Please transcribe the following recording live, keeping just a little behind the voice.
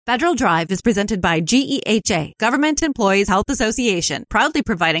Federal Drive is presented by GEHA, Government Employees Health Association, proudly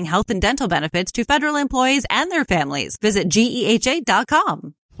providing health and dental benefits to federal employees and their families. Visit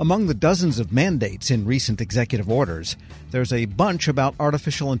GEHA.com. Among the dozens of mandates in recent executive orders, there's a bunch about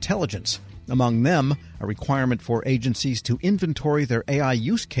artificial intelligence. Among them, a requirement for agencies to inventory their AI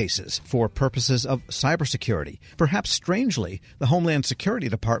use cases for purposes of cybersecurity. Perhaps strangely, the Homeland Security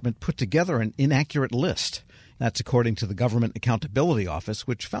Department put together an inaccurate list. That's according to the Government Accountability Office,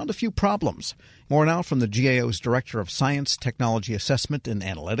 which found a few problems. More now from the GAO's Director of Science, Technology Assessment and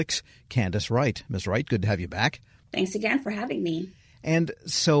Analytics, Candace Wright. Ms. Wright, good to have you back. Thanks again for having me. And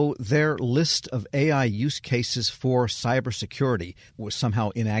so their list of AI use cases for cybersecurity was somehow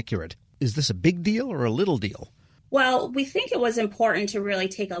inaccurate. Is this a big deal or a little deal? Well, we think it was important to really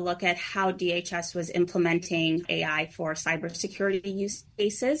take a look at how DHS was implementing AI for cybersecurity use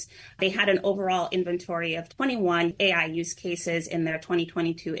cases. They had an overall inventory of 21 AI use cases in their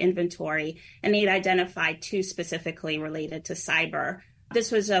 2022 inventory, and they'd identified 2 specifically related to cyber. This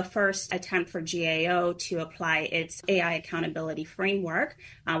was a first attempt for GAO to apply its AI accountability framework,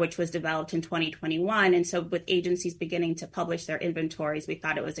 which was developed in 2021. And so with agencies beginning to publish their inventories, we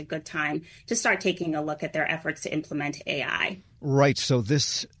thought it was a good time to start taking a look at their efforts to implement AI. Right. So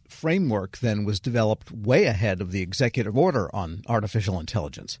this framework then was developed way ahead of the executive order on artificial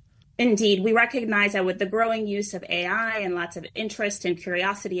intelligence. Indeed, we recognize that with the growing use of AI and lots of interest and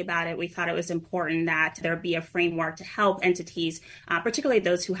curiosity about it, we thought it was important that there be a framework to help entities, particularly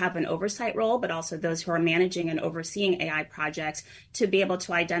those who have an oversight role, but also those who are managing and overseeing AI projects, to be able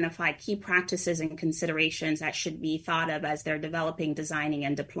to identify key practices and considerations that should be thought of as they're developing, designing,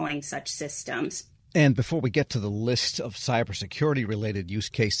 and deploying such systems. And before we get to the list of cybersecurity-related use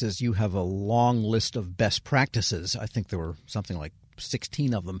cases, you have a long list of best practices. I think there were something like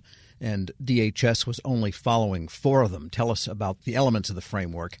 16 of them, and DHS was only following 4 of them. Tell us about the elements of the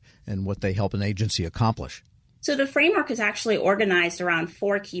framework and what they help an agency accomplish. So the framework is actually organized around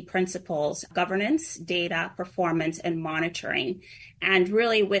 4 key principles: governance, data, performance, and monitoring. And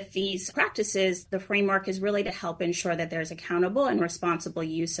really with these practices, the framework is really to help ensure that there's accountable and responsible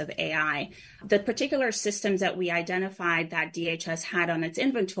use of AI. The particular systems that we identified that DHS had on its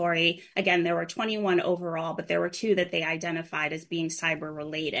inventory, again, there were 21 overall, but there were 2 that they identified as being cyber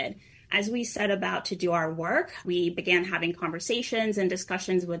related. As we set about to do our work, we began having conversations and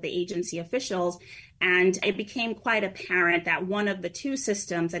discussions with the agency officials, and it became quite apparent that one of the 2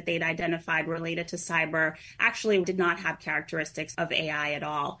 systems that they'd identified related to cyber actually did not have characteristics of AI at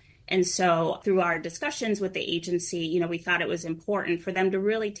all. And so through our discussions with the agency, we thought it was important for them to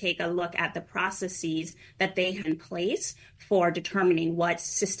really take a look at the processes that they have in place for determining what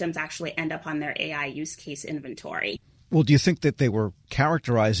systems actually end up on their AI use case inventory. Well, do you think that they were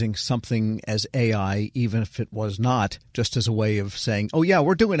characterizing something as AI, even if it was not, just as a way of saying, oh, yeah,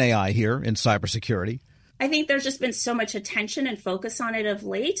 we're doing AI here in cybersecurity? I think there's just been so much attention and focus on it of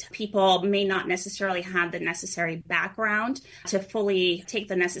late. People may not necessarily have the necessary background to fully take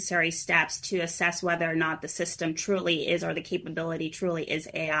the necessary steps to assess whether or not the system truly is, or the capability truly is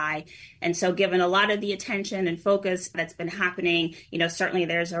AI. And so given a lot of the attention and focus that's been happening, certainly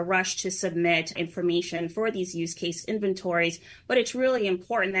there's a rush to submit information for these use case inventories. But it's really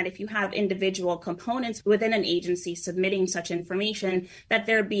important that if you have individual components within an agency submitting such information, that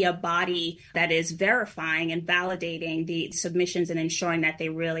there be a body that is verifying and validating the submissions and ensuring that they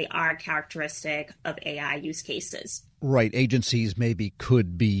really are characteristic of AI use cases. Right. Agencies maybe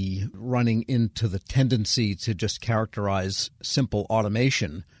could be running into the tendency to just characterize simple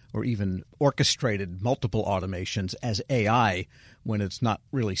automation or even orchestrated multiple automations as AI when it's not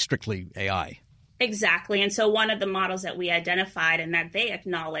really strictly AI. Exactly. And so one of the models that we identified and that they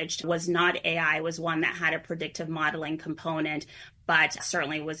acknowledged was not AI, was one that had a predictive modeling component, but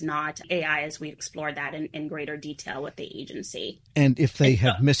certainly was not AI as we explored that in greater detail with the agency. And if they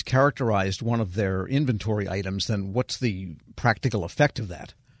have mischaracterized one of their inventory items, then what's the practical effect of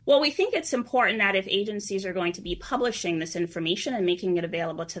that? Well, we think it's important that if agencies are going to be publishing this information and making it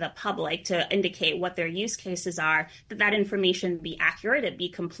available to the public to indicate what their use cases are, that information be accurate, it be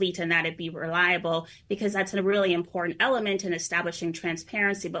complete, and that it be reliable, because that's a really important element in establishing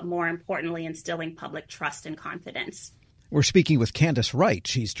transparency, but more importantly, instilling public trust and confidence. We're speaking with Candace Wright.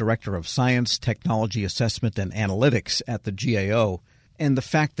 She's Director of Science, Technology Assessment and Analytics at the GAO. And the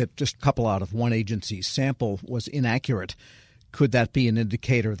fact that just a couple out of one agency's sample was inaccurate, could that be an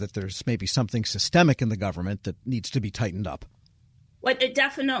indicator that there's maybe something systemic in the government that needs to be tightened up? Well, it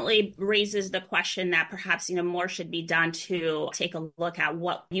definitely raises the question that perhaps, more should be done to take a look at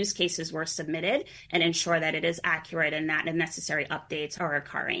what use cases were submitted and ensure that it is accurate and that the necessary updates are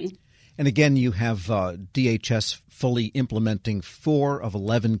occurring. And again, you have DHS fully implementing 4 of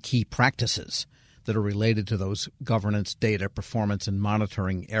 11 key practices that are related to those governance, data, performance, and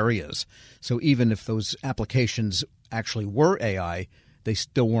monitoring areas. So even if those applications actually were AI, they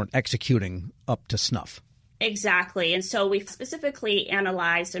still weren't executing up to snuff. Exactly. And so we've specifically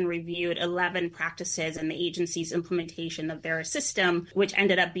analyzed and reviewed 11 practices in the agency's implementation of their system, which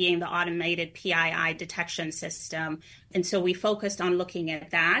ended up being the automated PII detection system. And so we focused on looking at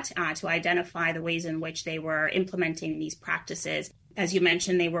that to identify the ways in which they were implementing these practices. As you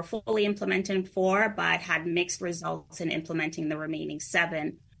mentioned, they were fully implemented 4, but had mixed results in implementing the remaining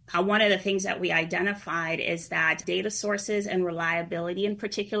 7. One of the things that we identified is that data sources and reliability in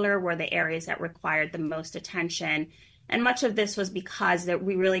particular were the areas that required the most attention. And much of this was because that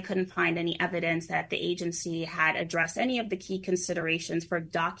we really couldn't find any evidence that the agency had addressed any of the key considerations for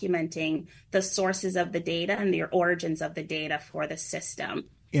documenting the sources of the data and the origins of the data for the system.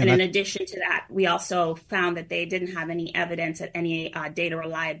 And in addition to that, we also found that they didn't have any evidence that any data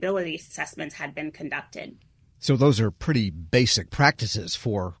reliability assessments had been conducted. So those are pretty basic practices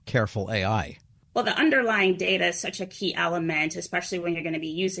for careful AI. Well, the underlying data is such a key element, especially when you're going to be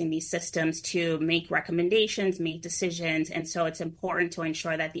using these systems to make recommendations, make decisions. And so it's important to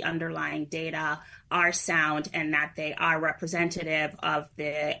ensure that the underlying data are sound and that they are representative of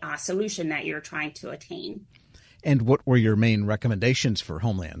the solution that you're trying to attain. And what were your main recommendations for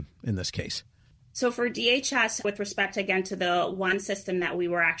Homeland in this case? So for DHS, with respect, again, to the one system that we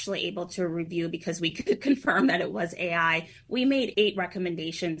were actually able to review because we could confirm that it was AI, we made 8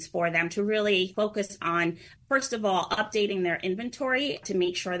 recommendations for them to really focus on, first of all, updating their inventory to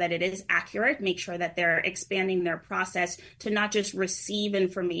make sure that it is accurate, make sure that they're expanding their process to not just receive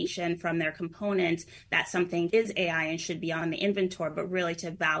information from their components that something is AI and should be on the inventory, but really to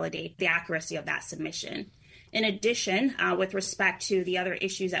validate the accuracy of that submission. In addition, with respect to the other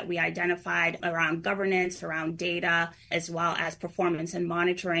issues that we identified around governance, around data, as well as performance and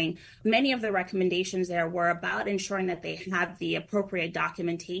monitoring, many of the recommendations there were about ensuring that they have the appropriate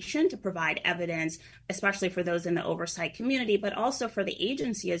documentation to provide evidence, especially for those in the oversight community, but also for the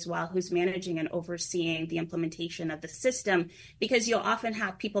agency as well, who's managing and overseeing the implementation of the system, because you'll often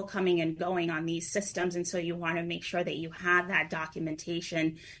have people coming and going on these systems. And so you want to make sure that you have that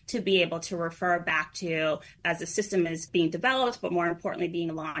documentation to be able to refer back to as the system is being developed, but more importantly,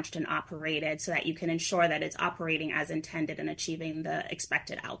 being launched and operated so that you can ensure that it's operating as intended and achieving the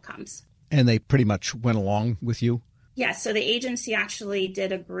expected outcomes. And they pretty much went along with you? Yes, so the agency actually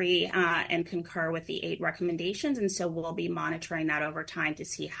did agree and concur with the 8 recommendations, and so we'll be monitoring that over time to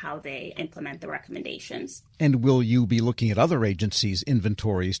see how they implement the recommendations. And will you be looking at other agencies'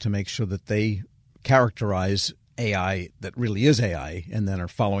 inventories to make sure that they characterize AI that really is AI and then are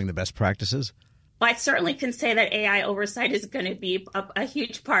following the best practices? Well, I certainly can say that AI oversight is going to be a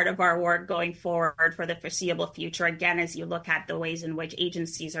huge part of our work going forward for the foreseeable future. Again, as you look at the ways in which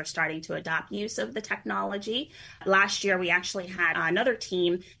agencies are starting to adopt use of the technology. Last year, we actually had another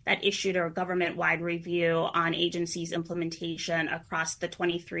team that issued a government-wide review on agencies' implementation across the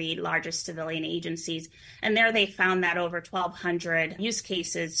 23 largest civilian agencies. And there they found that over 1,200 use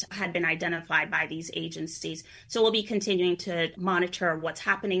cases had been identified by these agencies. So we'll be continuing to monitor what's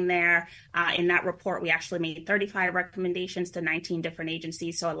happening there. In that report, we actually made 35 recommendations to 19 different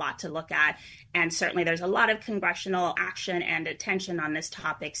agencies, so a lot to look at. And certainly there's a lot of congressional action and attention on this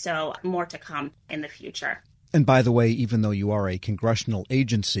topic, so more to come in the future. And by the way, even though you are a congressional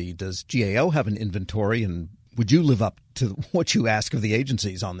agency, does GAO have an inventory, and would you live up to what you ask of the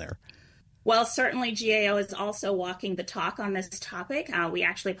agencies on there? Well, certainly GAO is also walking the talk on this topic. We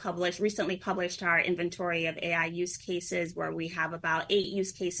actually recently published our inventory of AI use cases, where we have about 8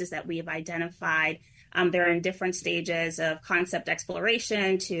 use cases that we have identified. They're in different stages of concept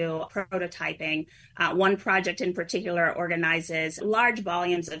exploration to prototyping. One project in particular organizes large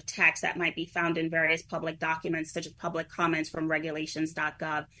volumes of text that might be found in various public documents, such as public comments from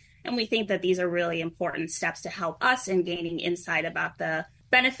regulations.gov. And we think that these are really important steps to help us in gaining insight about the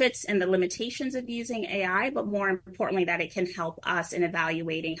benefits and the limitations of using AI, but more importantly, that it can help us in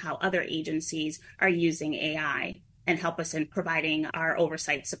evaluating how other agencies are using AI and help us in providing our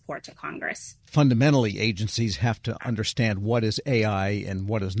oversight support to Congress. Fundamentally, agencies have to understand what is AI and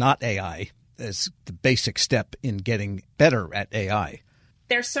what is not AI as the basic step in getting better at AI.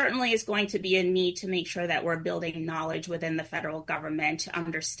 There certainly is going to be a need to make sure that we're building knowledge within the federal government to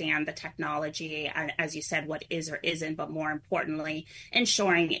understand the technology, and as you said, what is or isn't, but more importantly,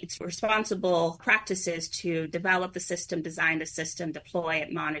 ensuring it's responsible practices to develop the system, design the system, deploy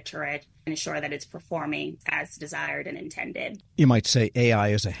it, monitor it, and ensure that it's performing as desired and intended. You might say AI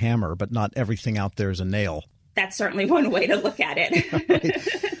is a hammer, but not everything out there is a nail. That's certainly one way to look at it.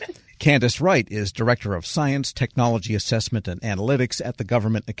 Right. Candace Wright is Director of Science, Technology Assessment, and Analytics at the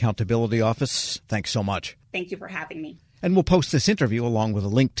Government Accountability Office. Thanks so much. Thank you for having me. And we'll post this interview along with a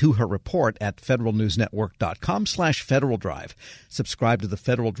link to her report at federalnewsnetwork.com/Federal Drive. Subscribe to the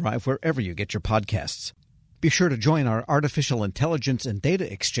Federal Drive wherever you get your podcasts. Be sure to join our Artificial Intelligence and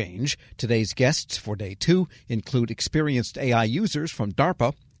Data Exchange. Today's guests for Day 2 include experienced AI users from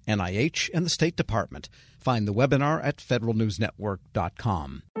DARPA, NIH, and the State Department. Find the webinar at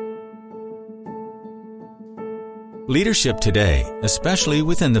federalnewsnetwork.com. Leadership today, especially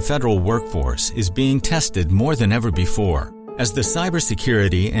within the federal workforce, is being tested more than ever before. As the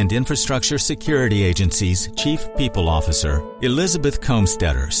Cybersecurity and Infrastructure Security Agency's Chief People Officer, Elizabeth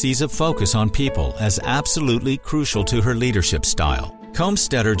Comstetter sees a focus on people as absolutely crucial to her leadership style.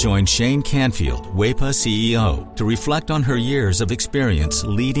 Comstetter joined Shane Canfield, WEPA CEO, to reflect on her years of experience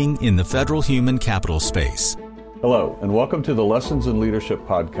leading in the federal human capital space. Hello, and welcome to the Lessons in Leadership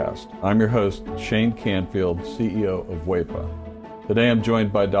podcast. I'm your host, Shane Canfield, CEO of WEPA. Today I'm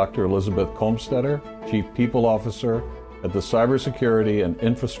joined by Dr. Elizabeth Comstetter, Chief People Officer at the Cybersecurity and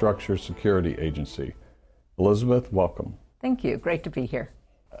Infrastructure Security Agency. Elizabeth, welcome. Thank you. Great to be here.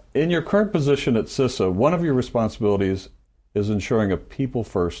 In your current position at CISA, one of your responsibilities is ensuring a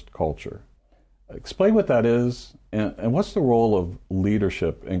people-first culture. Explain what that is, and what's the role of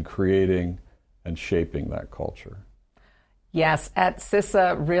leadership in creating and shaping that culture? Yes, at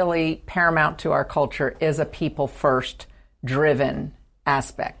CISA, really paramount to our culture is a people-first driven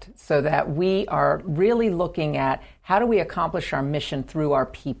aspect, so that we are really looking at how do we accomplish our mission through our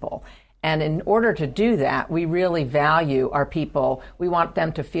people. And in order to do that, we really value our people. We want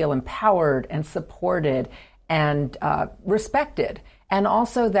them to feel empowered and supported and respected, and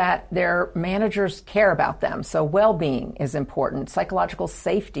also that their managers care about them. So well-being is important. Psychological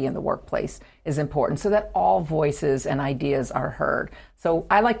safety in the workplace is important, so that all voices and ideas are heard. So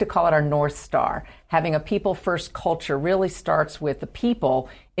I like to call it our North Star. Having a people-first culture really starts with the people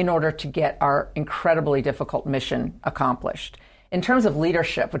in order to get our incredibly difficult mission accomplished. In terms of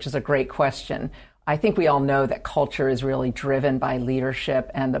leadership, which is a great question, I think we all know that culture is really driven by leadership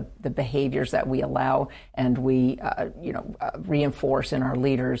and the behaviors that we allow and we reinforce in our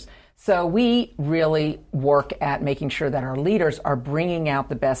leaders. So we really work at making sure that our leaders are bringing out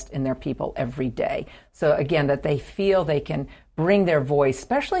the best in their people every day. So again, that they feel they can bring their voice,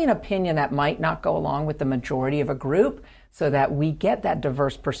 especially an opinion that might not go along with the majority of a group, so that we get that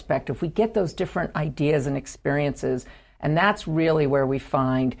diverse perspective. We get those different ideas and experiences. And that's really where we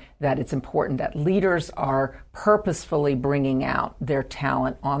find that it's important that leaders are purposefully bringing out their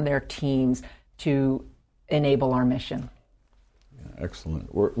talent on their teams to enable our mission. Yeah,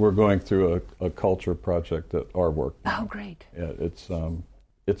 excellent. We're going through a culture project at our work. Oh, great. Yeah,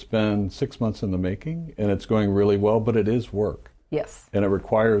 it's been 6 months in the making, and it's going really well, but it is work. Yes. And it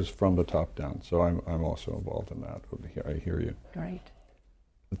requires from the top down. So I'm also involved in that. I hear you. Great.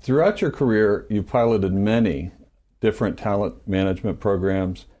 Throughout your career, you piloted many different talent management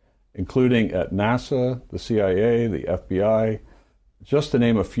programs, including at NASA, the CIA, the FBI, just to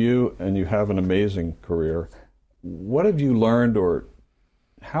name a few, and you have an amazing career. What have you learned, or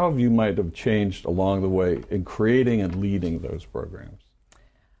how have you might have changed along the way in creating and leading those programs?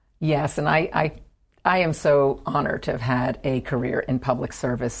 Yes, and I am so honored to have had a career in public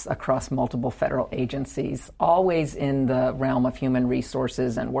service across multiple federal agencies, always in the realm of human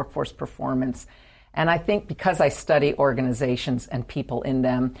resources and workforce performance. And I think because I study organizations and people in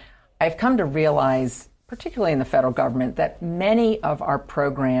them, I've come to realize, particularly in the federal government, that many of our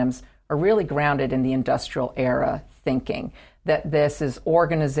programs are really grounded in the industrial era thinking, that this is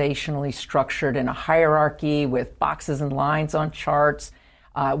organizationally structured in a hierarchy with boxes and lines on charts,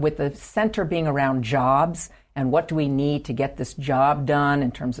 with the center being around jobs and what do we need to get this job done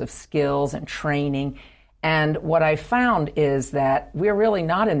in terms of skills and training. And what I found is that we're really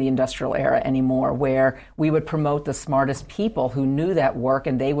not in the industrial era anymore, where we would promote the smartest people who knew that work,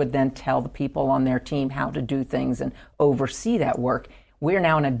 and they would then tell the people on their team how to do things and oversee that work. We're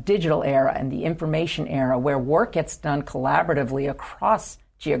now in a digital era and the information era, where work gets done collaboratively across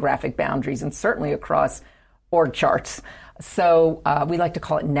geographic boundaries and certainly across org charts. So we like to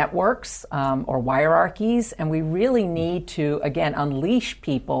call it networks or hierarchies, and we really need to, again, unleash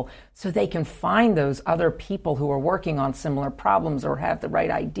people so they can find those other people who are working on similar problems or have the right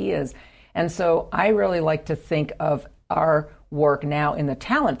ideas. And so I really like to think of our work now in the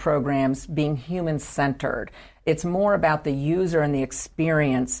talent programs being human-centered. It's more about the user and the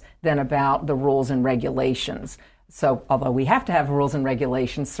experience than about the rules and regulations. So although we have to have rules and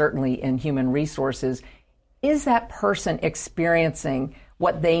regulations, certainly in human resources, is that person experiencing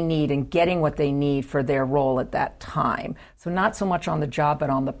what they need and getting what they need for their role at that time. So not so much on the job,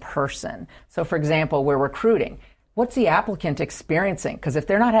 but on the person. So for example, we're recruiting. What's the applicant experiencing? Because if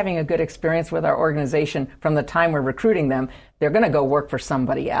they're not having a good experience with our organization from the time we're recruiting them, they're going to go work for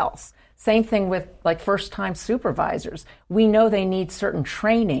somebody else. Same thing with like first-time supervisors. We know they need certain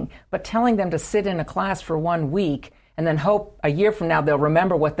training, but telling them to sit in a class for 1 week and then hope a year from now they'll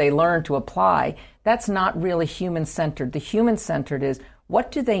remember what they learned to apply, that's not really human-centered. The human-centered is,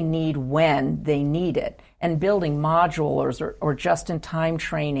 what do they need when they need it? And building modules or just-in-time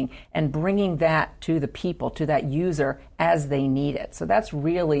training and bringing that to the people, to that user as they need it. So that's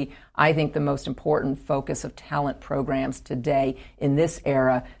really, I think, the most important focus of talent programs today in this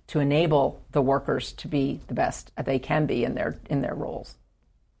era to enable the workers to be the best they can be in their roles.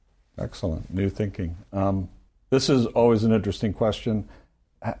 Excellent. New thinking. This is always an interesting question.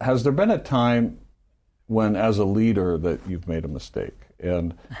 Has there been a time when, as a leader, that you've made a mistake?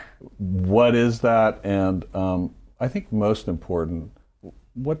 And what is that? And I think most important,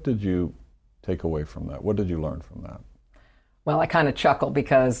 what did you take away from that? What did you learn from that? Well, I kind of chuckle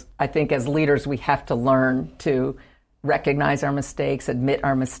because I think as leaders we have to learn to recognize our mistakes, admit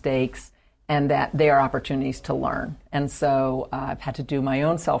our mistakes, and that they are opportunities to learn. And so I've had to do my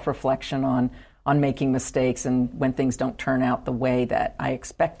own self-reflection on making mistakes and when things don't turn out the way that I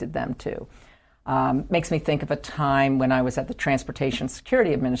expected them to. Makes me think of a time when I was at the Transportation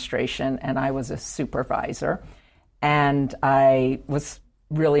Security Administration and I was a supervisor, and I was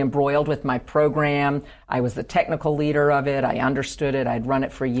really embroiled with my program. I was the technical leader of it. I understood it. I'd run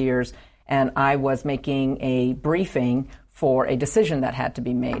it for years, and I was making a briefing for a decision that had to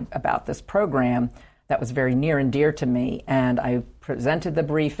be made about this program that was very near and dear to me. And I presented the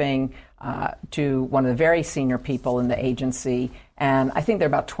briefing to one of the very senior people in the agency, and I think there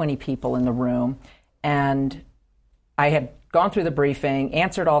are about 20 people in the room. And I had gone through the briefing,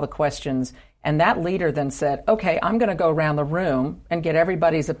 answered all the questions, and that leader then said, okay, I'm going to go around the room and get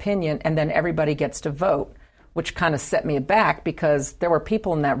everybody's opinion, and then everybody gets to vote, which kind of set me aback because there were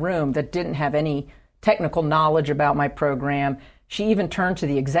people in that room that didn't have any technical knowledge about my program. She even turned to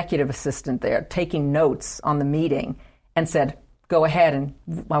the executive assistant there, taking notes on the meeting, and said, go ahead, and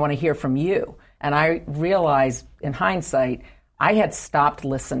I want to hear from you. And I realized, in hindsight, I had stopped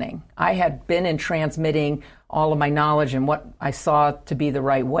listening. I had been in transmitting all of my knowledge and what I saw to be the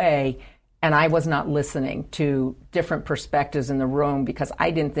right way, and I was not listening to different perspectives in the room because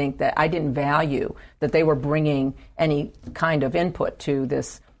I didn't value that they were bringing any kind of input to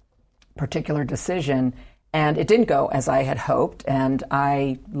this particular decision. And it didn't go as I had hoped, and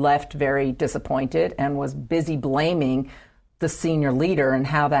I left very disappointed and was busy blaming the senior leader and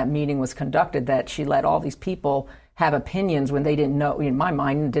how that meeting was conducted, that she let all these people have opinions when they didn't know, in my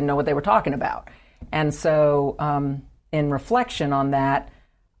mind, didn't know what they were talking about. And so in reflection on that,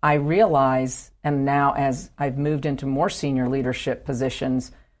 I realize, and now as I've moved into more senior leadership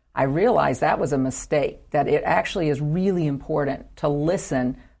positions, I realize that was a mistake, that it actually is really important to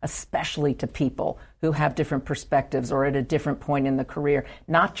listen, especially to people who have different perspectives or at a different point in the career,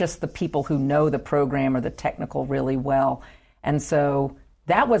 not just the people who know the program or the technical really well. And so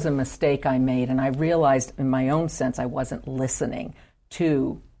that was a mistake I made, and I realized in my own sense I wasn't listening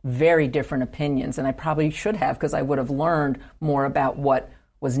to very different opinions, and I probably should have, because I would have learned more about what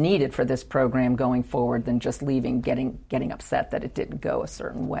was needed for this program going forward than just leaving getting upset that it didn't go a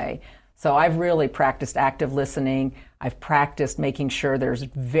certain way. So I've really practiced active listening. I've practiced making sure there's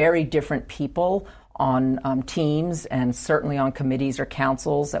very different people on teams and certainly on committees or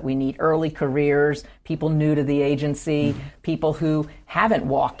councils, that we need early careers, people new to the agency, people who haven't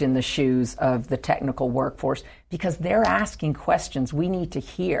walked in the shoes of the technical workforce, because they're asking questions we need to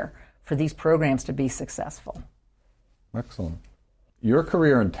hear for these programs to be successful. Excellent. Your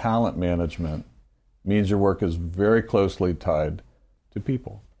career in talent management means your work is very closely tied to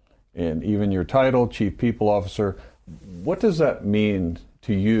people. And even your title, Chief People Officer, what does that mean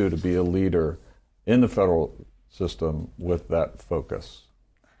to you to be a leader in the federal system with that focus?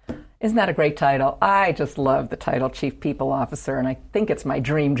 Isn't that a great title? I just love the title Chief People Officer, and I think it's my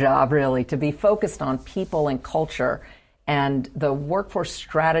dream job, really, to be focused on people and culture and the workforce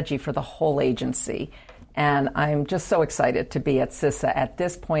strategy for the whole agency. And I'm just so excited to be at CISA at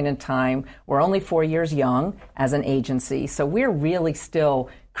this point in time. We're only 4 years young as an agency, so we're really still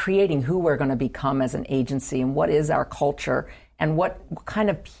creating who we're going to become as an agency and what is our culture and what kind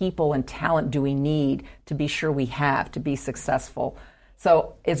of people and talent do we need to be sure we have to be successful.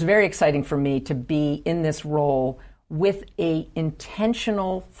 So it's very exciting for me to be in this role with a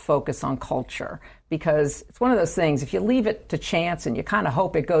intentional focus on culture, because it's one of those things, if you leave it to chance and you kind of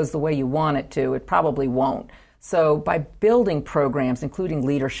hope it goes the way you want it to, it probably won't. So by building programs, including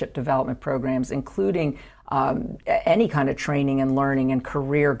leadership development programs, including any kind of training and learning and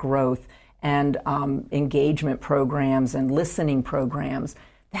career growth and engagement programs and listening programs,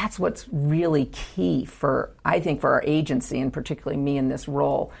 that's what's really key for our agency, and particularly me in this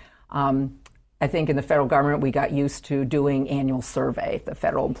role. I think in the federal government, we got used to doing annual survey, the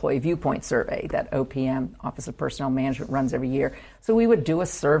Federal Employee Viewpoint Survey that OPM, Office of Personnel Management, runs every year. So we would do a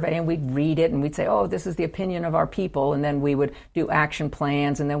survey and we'd read it and we'd say, oh, this is the opinion of our people. And then we would do action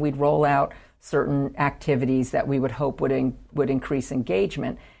plans, and then we'd roll out certain activities that we would hope would increase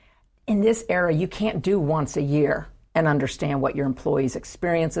engagement. In this era, you can't do once a year and understand what your employees'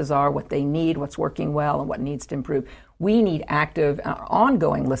 experiences are, what they need, what's working well, and what needs to improve. We need active,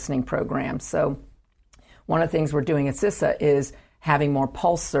 ongoing listening programs. So one of the things we're doing at CISA is having more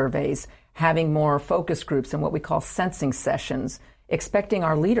pulse surveys, having more focus groups and what we call sensing sessions, expecting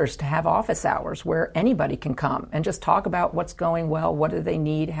our leaders to have office hours where anybody can come and just talk about what's going well, what do they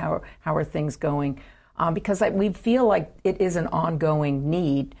need, how are things going, because we feel like it is an ongoing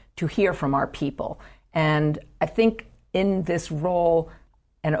need to hear from our people. And I think in this role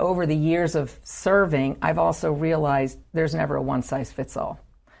and over the years of serving, I've also realized there's never a one-size-fits-all.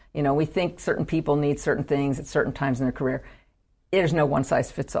 You know, we think certain people need certain things at certain times in their career. There's no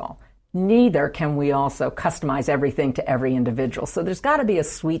one-size-fits-all. Neither can we also customize everything to every individual. So there's got to be a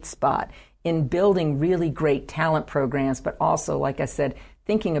sweet spot in building really great talent programs, but also, like I said,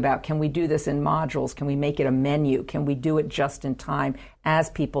 thinking about, can we do this in modules? Can we make it a menu? Can we do it just in time as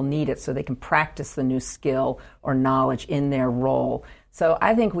people need it so they can practice the new skill or knowledge in their role? So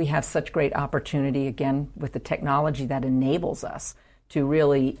I think we have such great opportunity, again, with the technology that enables us to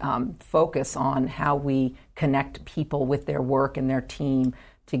really focus on how we connect people with their work and their team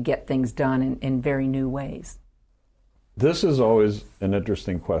to get things done in very new ways. This is always an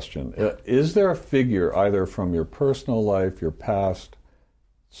interesting question. Is there a figure, either from your personal life, your past,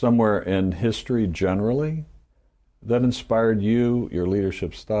 somewhere in history generally, that inspired you, your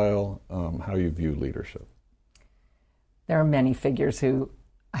leadership style, how you view leadership? There are many figures who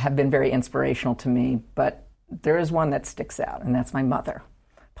have been very inspirational to me, but there is one that sticks out, and that's my mother,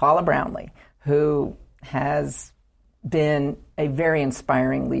 Paula Brownlee, who has been a very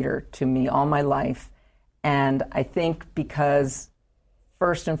inspiring leader to me all my life. And I think because,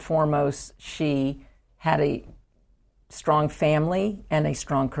 first and foremost, she had a strong family and a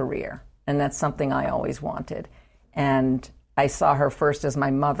strong career. And that's something I always wanted. And I saw her first as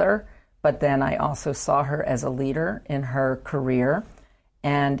my mother, but then I also saw her as a leader in her career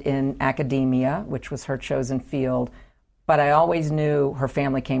and in academia, which was her chosen field. But I always knew her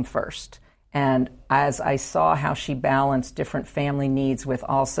family came first. And as I saw how she balanced different family needs with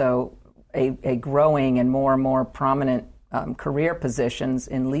also a growing and more prominent career positions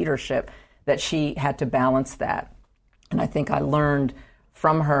in leadership, that she had to balance that. And I think I learned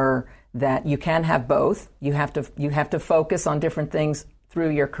from her that you can have both. You have to focus on different things through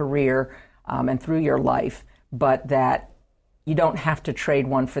your career and through your life, but that you don't have to trade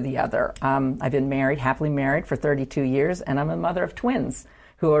one for the other. I've been happily married for 32 years, and I'm a mother of twins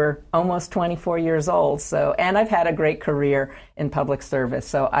who are almost 24 years old. And I've had a great career in public service.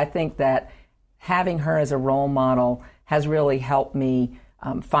 So I think that having her as a role model has really helped me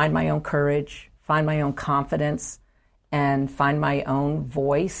find my own courage, find my own confidence, and find my own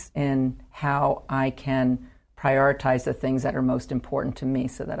voice in how I can prioritize the things that are most important to me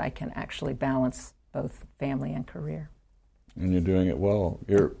so that I can actually balance both family and career. And you're doing it well.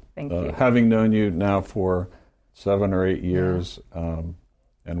 Thank you. Having known you now for 7 or 8 years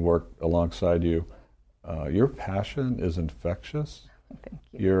and worked alongside you, your passion is infectious. Thank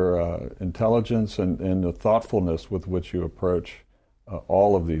you. Your intelligence and the thoughtfulness with which you approach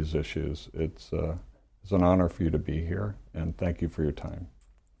all of these issues, it's an honor for you to be here, and thank you for your time.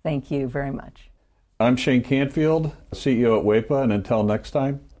 Thank you very much. I'm Shane Canfield, CEO at WEPA, and until next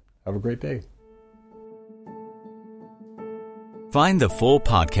time, have a great day. Find the full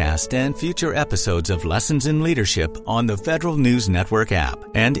podcast and future episodes of Lessons in Leadership on the Federal News Network app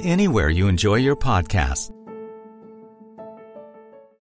and anywhere you enjoy your podcasts.